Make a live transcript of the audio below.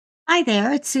Hi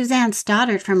there, it's Suzanne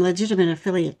Stoddard from Legitimate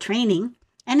Affiliate Training,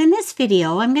 and in this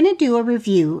video I'm going to do a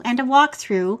review and a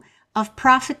walkthrough of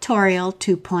ProfiTorial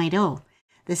 2.0.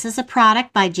 This is a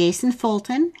product by Jason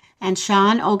Fulton and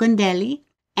Sean Ogundele,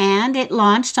 and it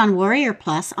launched on Warrior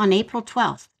Plus on April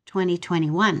 12th,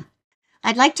 2021.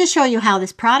 I'd like to show you how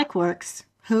this product works,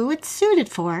 who it's suited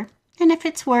for, and if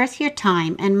it's worth your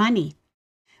time and money.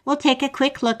 We'll take a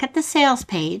quick look at the sales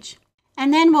page,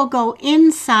 and then we'll go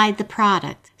inside the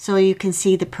product so you can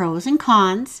see the pros and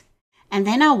cons, and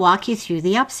then I'll walk you through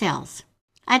the upsells.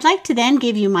 I'd like to then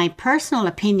give you my personal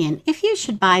opinion if you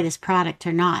should buy this product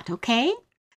or not, okay?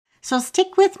 So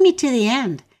stick with me to the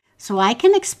end so I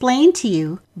can explain to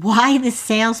you why the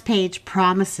sales page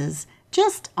promises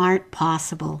just aren't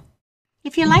possible.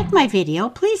 If you like my video,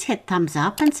 please hit thumbs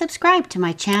up and subscribe to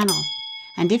my channel.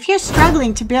 And if you're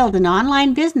struggling to build an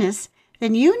online business,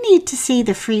 then you need to see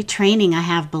the free training I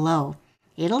have below.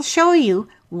 It'll show you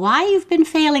why you've been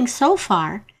failing so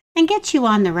far and get you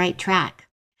on the right track.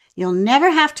 You'll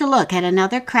never have to look at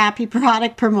another crappy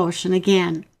product promotion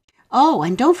again. Oh,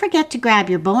 and don't forget to grab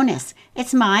your bonus.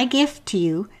 It's my gift to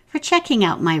you for checking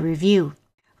out my review.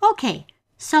 Okay,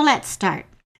 so let's start.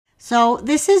 So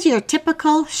this is your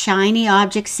typical shiny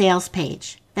object sales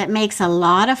page that makes a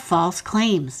lot of false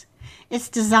claims. It's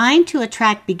designed to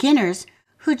attract beginners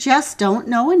who just don't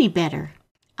know any better.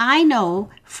 I know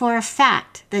for a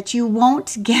fact that you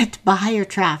won't get buyer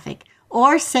traffic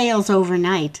or sales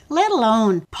overnight, let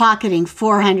alone pocketing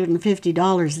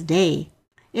 $450 a day.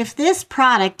 If this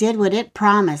product did what it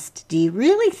promised, do you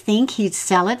really think he'd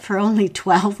sell it for only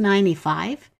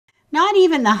 $12.95? Not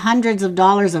even the hundreds of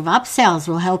dollars of upsells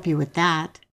will help you with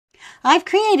that. I've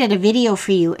created a video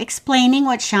for you explaining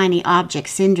what shiny object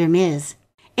syndrome is.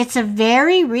 It's a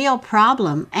very real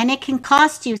problem, and it can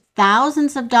cost you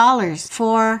thousands of dollars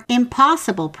for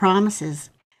impossible promises.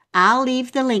 I'll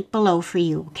leave the link below for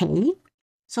you, okay?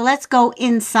 So let's go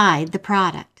inside the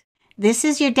product. This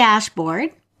is your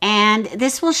dashboard, and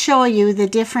this will show you the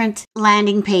different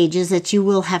landing pages that you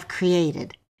will have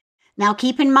created. Now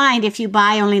keep in mind, if you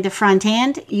buy only the front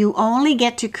end, you only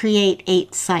get to create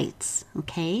 8 sites,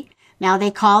 okay? Now,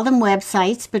 they call them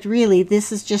websites, but really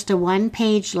this is just a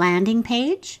one-page landing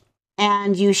page,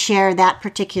 and you share that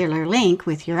particular link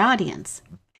with your audience.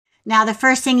 Now, the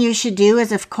first thing you should do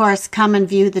is, of course, come and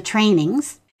view the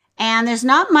trainings. And there's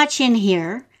not much in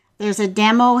here. There's a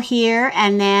demo here,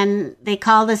 and then they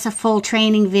call this a full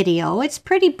training video. It's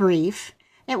pretty brief.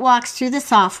 It walks through the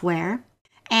software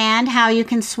and how you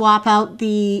can swap out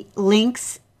the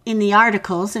links in the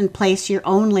articles and place your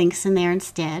own links in there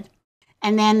instead.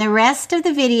 And then the rest of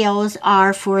the videos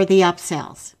are for the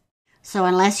upsells. So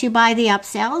unless you buy the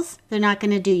upsells, they're not going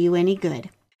to do you any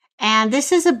good. And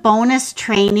this is a bonus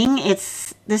training.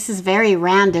 This is very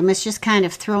random. It's just kind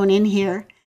of thrown in here.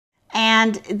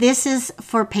 And this is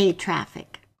for paid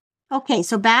traffic. Okay,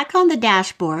 so back on the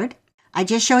dashboard, I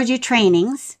just showed you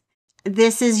trainings.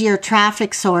 This is your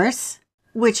traffic source,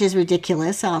 which is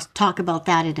ridiculous. I'll talk about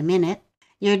that in a minute.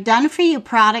 Your done-for-you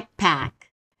product pack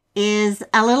is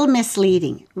a little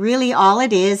misleading. Really, all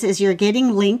it is you're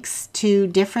getting links to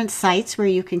different sites where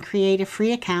you can create a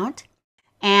free account,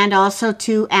 and also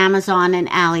to Amazon and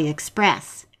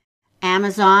AliExpress.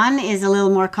 Amazon is a little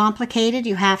more complicated.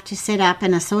 You have to set up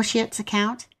an associate's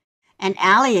account, and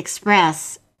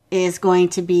AliExpress is going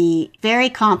to be very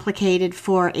complicated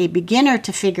for a beginner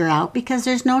to figure out because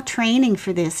there's no training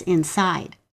for this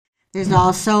inside. There's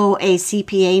also a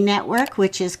CPA network,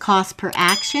 which is cost per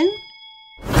action.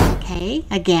 Okay,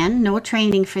 again, no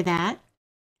training for that.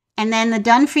 And then the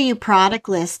done-for-you product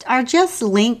list are just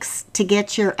links to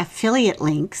get your affiliate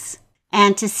links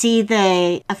and to see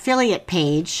the affiliate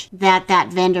page that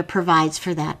that vendor provides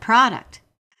for that product.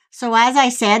 So as I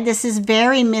said, this is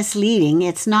very misleading.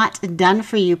 It's not done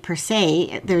for you per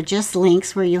se. They're just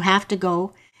links where you have to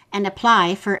go and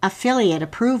apply for affiliate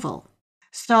approval.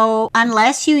 So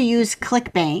unless you use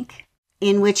ClickBank,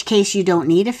 in which case you don't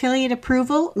need affiliate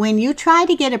approval, when you try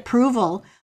to get approval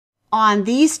on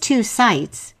these 2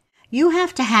 sites, you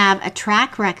have to have a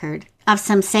track record of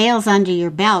some sales under your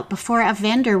belt before a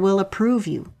vendor will approve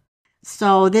you.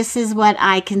 So this is what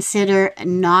I consider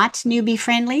not newbie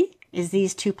friendly, is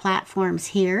these 2 platforms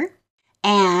here.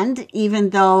 And even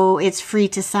though it's free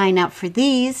to sign up for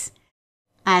these,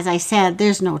 as I said,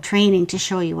 there's no training to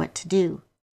show you what to do.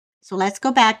 So let's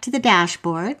go back to the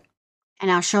dashboard, and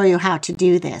I'll show you how to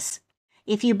do this.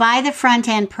 If you buy the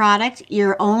front-end product,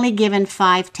 you're only given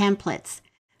 5 templates,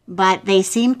 but they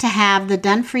seem to have the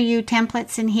done-for-you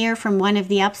templates in here from one of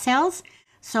the upsells,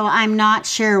 so I'm not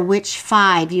sure which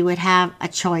 5 you would have a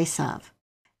choice of.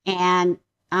 And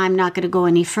I'm not going to go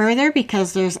any further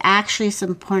because there's actually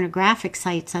some pornographic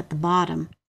sites at the bottom.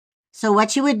 So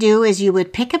what you would do is you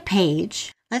would pick a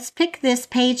page. Let's pick this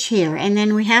page here, and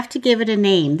then we have to give it a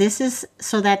name. This is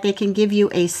so that they can give you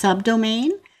a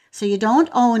subdomain. So you don't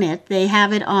own it. They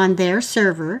have it on their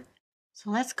server. So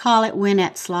let's call it Win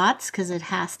at Slots because it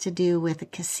has to do with a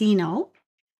casino.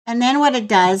 And then what it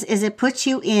does is it puts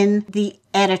you in the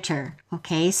editor.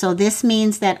 Okay, so this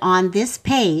means that on this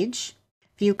page,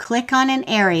 if you click on an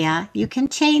area, you can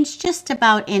change just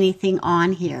about anything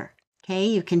on here. Okay,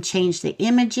 you can change the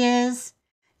images,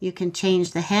 you can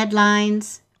change the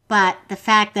headlines, but the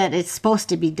fact that it's supposed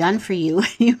to be done for you,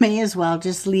 you may as well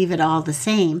just leave it all the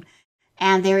same.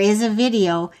 And there is a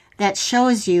video that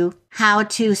shows you how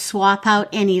to swap out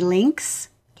any links.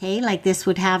 Okay, like this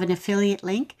would have an affiliate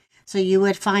link. So you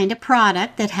would find a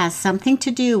product that has something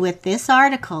to do with this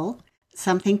article,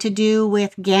 something to do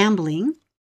with gambling,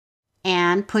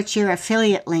 and put your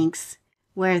affiliate links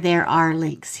where there are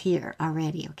links here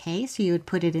already, okay? So you would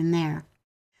put it in there.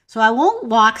 So I won't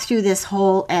walk through this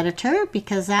whole editor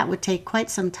because that would take quite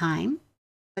some time.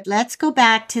 But let's go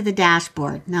back to the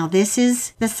dashboard. Now this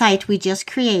is the site we just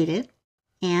created,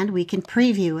 and we can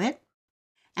preview it.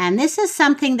 And this is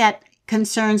something that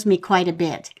concerns me quite a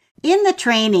bit. In the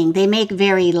training, they make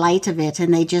very light of it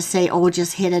and they just say, oh,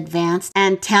 just hit advanced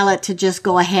and tell it to just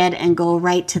go ahead and go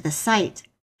right to the site.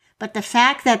 But the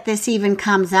fact that this even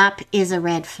comes up is a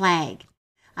red flag.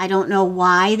 I don't know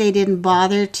why they didn't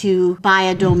bother to buy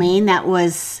a domain that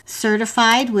was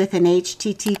certified with an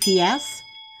HTTPS,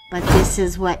 but this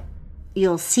is what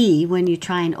you'll see when you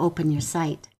try and open your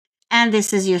site. And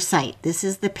this is your site. This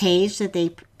is the page that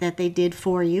they did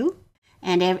for you.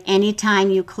 And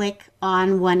anytime you click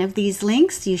on one of these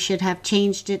links, you should have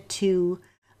changed it to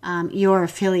your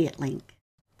affiliate link.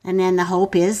 And then the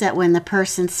hope is that when the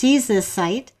person sees this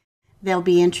site, they'll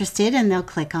be interested and they'll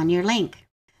click on your link.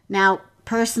 Now,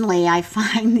 personally, I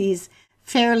find these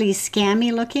fairly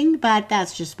scammy looking, but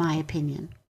that's just my opinion.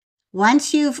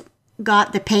 Once you've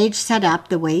got the page set up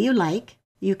the way you like,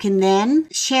 you can then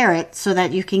share it so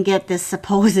that you can get this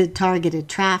supposed targeted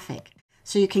traffic.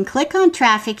 So you can click on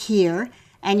traffic here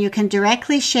and you can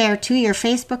directly share to your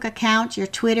Facebook account, your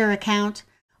Twitter account,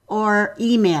 or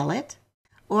email it.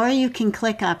 Or you can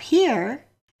click up here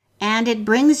and it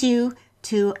brings you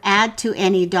to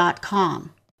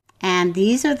addtoany.com. And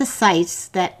these are the sites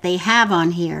that they have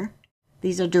on here.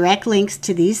 These are direct links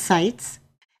to these sites.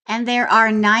 And there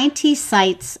are 90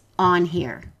 sites on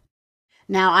here.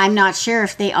 Now, I'm not sure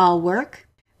if they all work,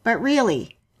 but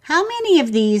really, how many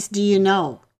of these do you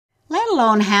know? Let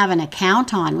alone have an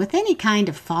account on with any kind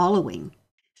of following.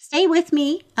 Stay with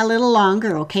me a little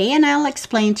longer, okay? And I'll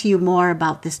explain to you more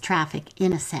about this traffic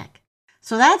in a sec.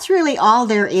 So that's really all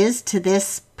there is to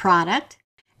this product.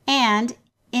 And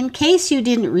in case you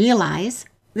didn't realize,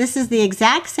 this is the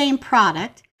exact same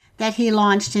product that he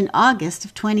launched in August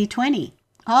of 2020.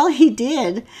 All he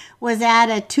did was add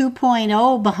a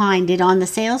 2.0 behind it on the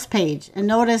sales page. And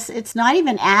notice it's not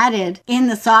even added in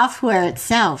the software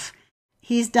itself.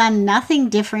 He's done nothing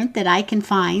different that I can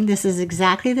find. This is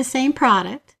exactly the same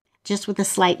product, just with a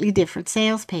slightly different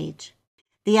sales page.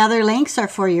 The other links are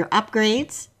for your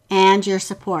upgrades and your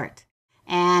support.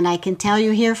 And I can tell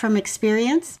you here from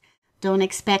experience, don't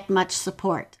expect much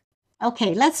support.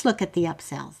 Okay, let's look at the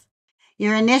upsells.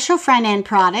 Your initial front-end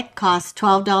product costs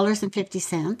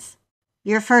 $12.50.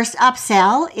 Your first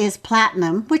upsell is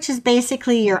Platinum, which is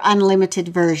basically your unlimited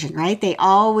version, right? They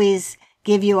always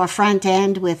give you a front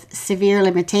end with severe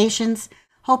limitations,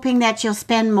 hoping that you'll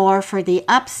spend more for the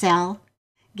upsell,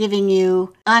 giving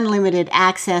you unlimited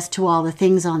access to all the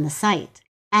things on the site.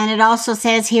 And it also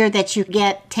says here that you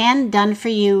get 10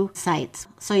 done-for-you sites.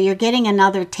 So you're getting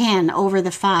another 10 over the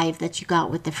 5 that you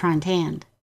got with the front end.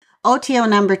 OTO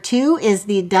number 2 is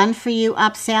the done-for-you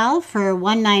upsell for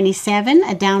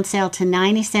 $197, a downsell to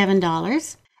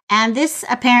 $97. And this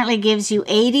apparently gives you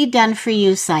 80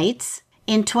 done-for-you sites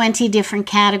in 20 different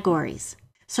categories.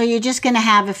 So you're just going to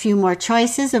have a few more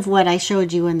choices of what I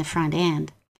showed you in the front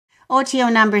end. OTO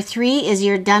number 3 is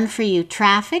your done-for-you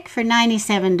traffic for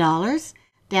 $97,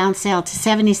 downsell to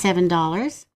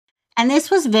 $77. And this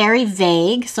was very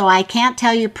vague, so I can't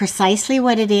tell you precisely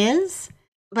what it is,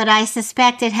 but I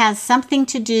suspect it has something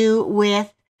to do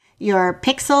with your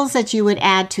pixels that you would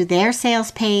add to their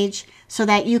sales page so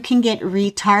that you can get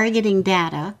retargeting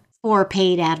data for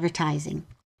paid advertising.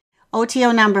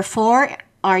 OTO number 4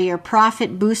 are your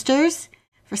profit boosters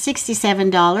for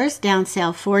 $67,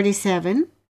 downsell $47.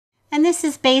 And this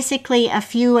is basically a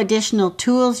few additional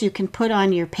tools you can put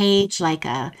on your page like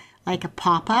a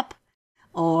pop-up,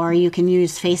 or you can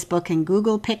use Facebook and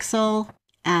Google Pixel.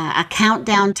 a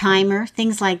countdown timer,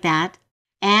 things like that.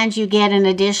 And you get an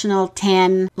additional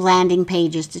 10 landing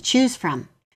pages to choose from.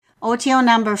 OTO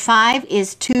number 5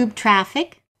 is tube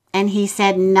traffic, and he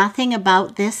said nothing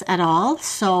about this at all,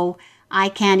 so I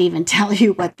can't even tell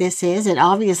you what this is. It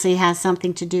obviously has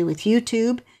something to do with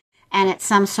YouTube, and it's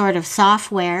some sort of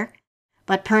software,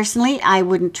 but personally, I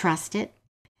wouldn't trust it.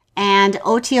 And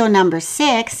OTO number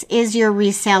 6 is your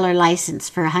reseller license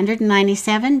for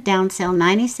 $197, downsell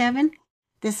 $97.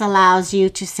 This allows you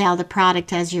to sell the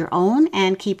product as your own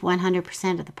and keep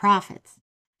 100% of the profits.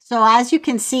 So as you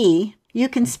can see, you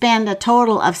can spend a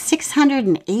total of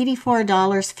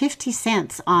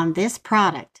 $684.50 on this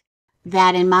product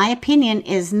that, in my opinion,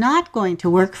 is not going to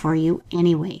work for you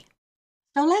anyway.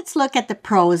 So let's look at the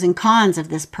pros and cons of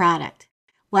this product.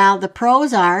 Well, the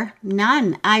pros are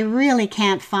none. I really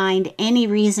can't find any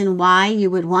reason why you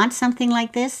would want something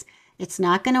like this. It's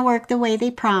not going to work the way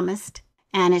they promised.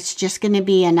 And it's just going to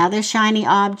be another shiny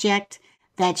object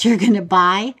that you're going to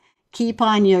buy, keep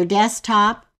on your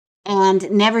desktop, and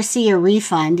never see a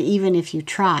refund even if you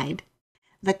tried.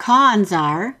 The cons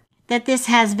are that this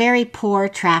has very poor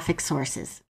traffic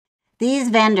sources. These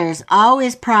vendors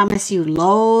always promise you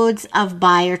loads of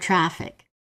buyer traffic,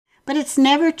 but it's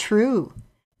never true.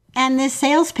 And this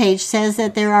sales page says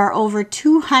that there are over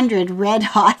 200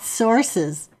 red-hot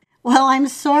sources. Well, I'm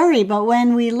sorry, but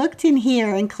when we looked in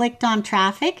here and clicked on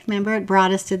traffic, remember it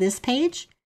brought us to this page?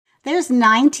 There's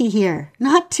 90 here,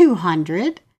 not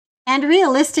 200. And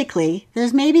realistically,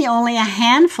 there's maybe only a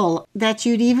handful that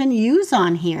you'd even use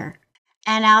on here.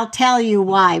 And I'll tell you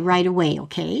why right away,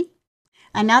 okay?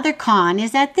 Another con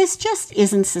is that this just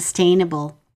isn't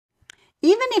sustainable.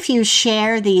 Even if you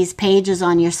share these pages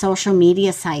on your social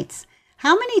media sites,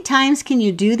 how many times can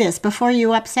you do this before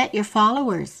you upset your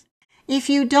followers? If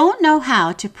you don't know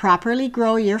how to properly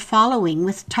grow your following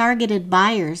with targeted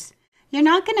buyers, you're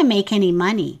not going to make any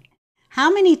money.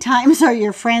 How many times are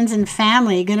your friends and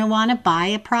family going to want to buy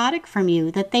a product from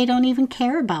you that they don't even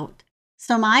care about?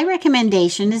 So my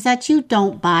recommendation is that you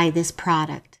don't buy this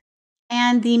product.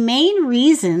 And the main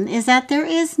reason is that there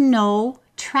is no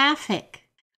traffic.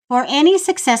 For any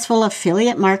successful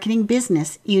affiliate marketing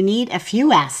business, you need a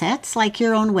few assets like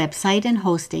your own website and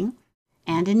hosting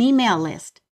and an email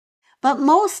list. But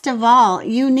most of all,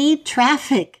 you need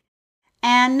traffic,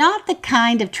 and not the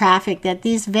kind of traffic that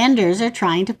these vendors are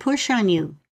trying to push on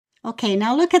you. Okay,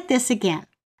 now look at this again.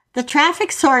 The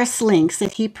traffic source links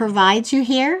that he provides you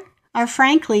here are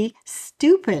frankly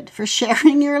stupid for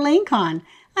sharing your link on.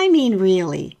 I mean,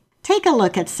 really. Take a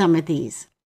look at some of these.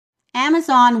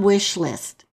 Amazon wish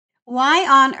list. Why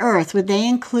on earth would they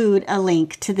include a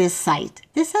link to this site?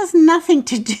 This has nothing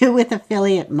to do with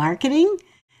affiliate marketing.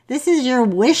 This is your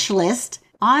wish list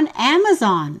on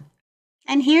Amazon.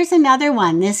 And here's another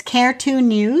one, this Care2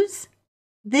 News.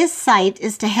 This site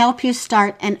is to help you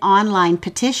start an online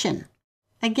petition.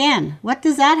 Again, what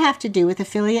does that have to do with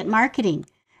affiliate marketing?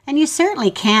 And you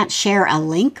certainly can't share a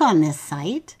link on this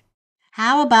site.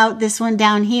 How about this one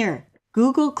down here,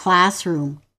 Google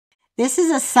Classroom? This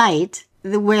is a site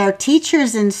where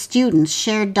teachers and students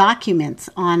share documents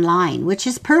online, which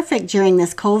is perfect during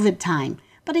this COVID time.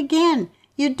 But again,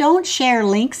 you don't share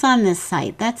links on this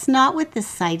site. That's not what this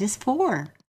site is for.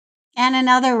 And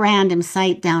another random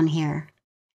site down here,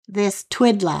 this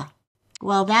Twidla.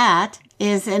 Well, that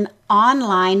is an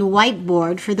online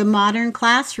whiteboard for the modern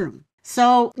classroom.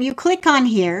 So you click on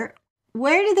here.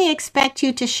 Where do they expect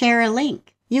you to share a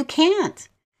link? You can't.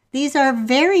 These are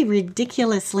very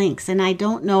ridiculous links, and I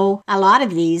don't know, a lot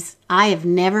of these I have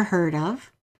never heard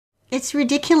of. It's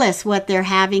ridiculous what they're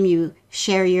having you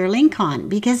share your link on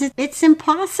because it's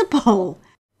impossible.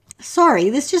 Sorry,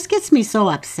 this just gets me so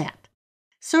upset.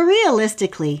 So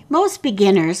realistically, most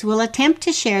beginners will attempt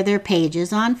to share their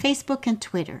pages on Facebook and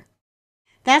Twitter.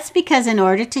 That's because in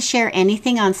order to share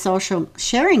anything on social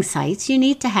sharing sites, you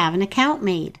need to have an account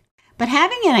made. But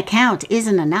having an account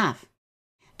isn't enough.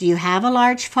 Do you have a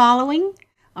large following?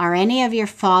 Are any of your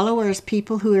followers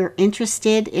people who are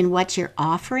interested in what you're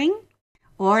offering?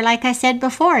 Or like I said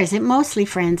before, is it mostly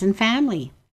friends and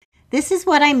family? This is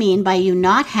what I mean by you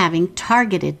not having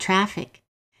targeted traffic.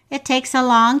 It takes a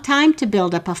long time to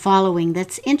build up a following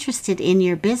that's interested in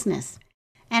your business.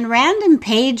 And random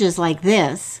pages like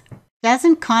this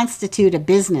doesn't constitute a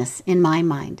business in my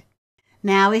mind.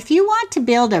 Now, if you want to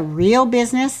build a real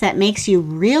business that makes you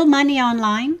real money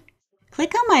online,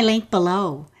 click on my link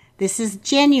below. This is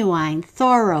genuine,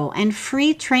 thorough, and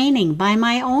free training by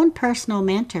my own personal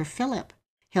mentor, Philip.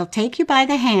 He'll take you by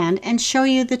the hand and show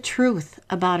you the truth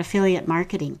about affiliate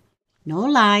marketing. No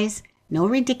lies, no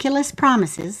ridiculous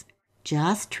promises,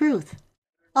 just truth.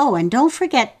 Oh, and don't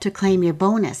forget to claim your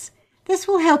bonus. This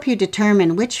will help you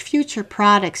determine which future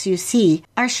products you see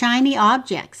are shiny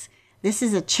objects. This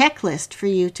is a checklist for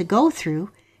you to go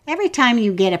through every time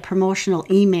you get a promotional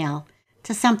email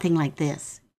to something like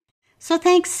this. So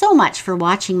thanks so much for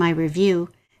watching my review.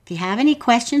 If you have any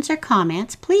questions or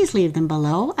comments, please leave them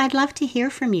below. I'd love to hear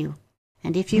from you.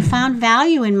 And if you found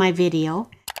value in my video,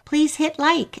 please hit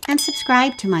like and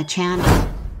subscribe to my channel.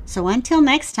 So until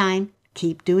next time,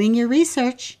 keep doing your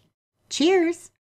research. Cheers!